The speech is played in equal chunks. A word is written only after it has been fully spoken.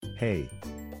Hey!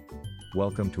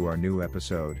 Welcome to our new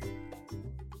episode.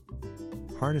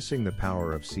 Harnessing the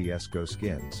power of CSGO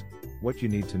skins. What you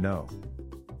need to know.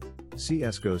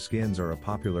 CSGO skins are a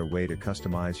popular way to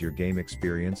customize your game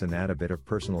experience and add a bit of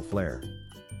personal flair.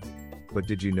 But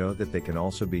did you know that they can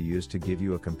also be used to give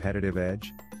you a competitive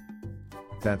edge?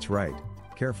 That's right,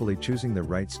 carefully choosing the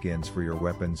right skins for your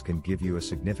weapons can give you a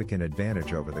significant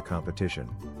advantage over the competition.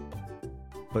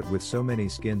 But with so many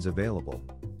skins available,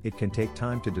 it can take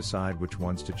time to decide which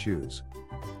ones to choose.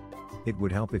 It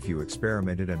would help if you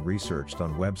experimented and researched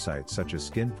on websites such as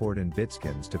Skinport and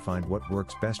Bitskins to find what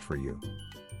works best for you.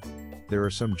 There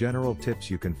are some general tips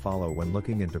you can follow when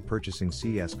looking into purchasing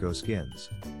CSGO skins.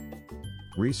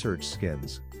 Research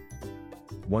skins.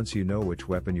 Once you know which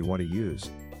weapon you want to use,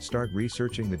 start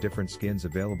researching the different skins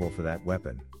available for that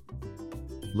weapon.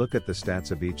 Look at the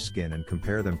stats of each skin and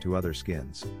compare them to other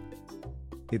skins.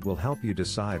 It will help you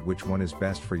decide which one is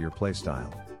best for your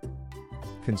playstyle.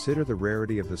 Consider the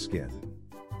rarity of the skin.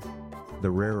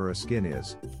 The rarer a skin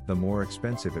is, the more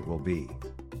expensive it will be.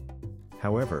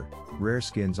 However, rare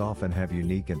skins often have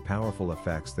unique and powerful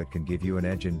effects that can give you an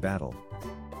edge in battle.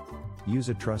 Use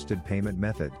a trusted payment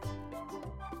method.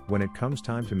 When it comes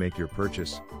time to make your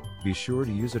purchase, be sure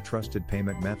to use a trusted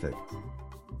payment method.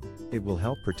 It will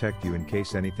help protect you in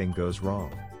case anything goes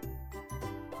wrong.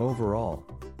 Overall,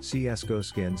 CSGO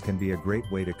skins can be a great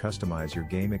way to customize your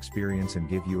game experience and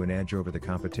give you an edge over the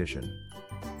competition.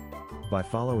 By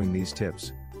following these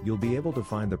tips, you'll be able to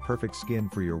find the perfect skin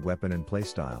for your weapon and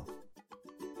playstyle.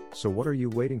 So what are you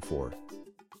waiting for?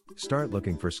 Start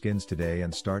looking for skins today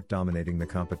and start dominating the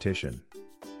competition.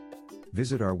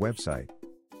 Visit our website,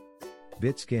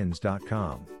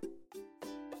 bitskins.com.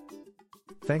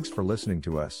 Thanks for listening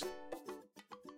to us.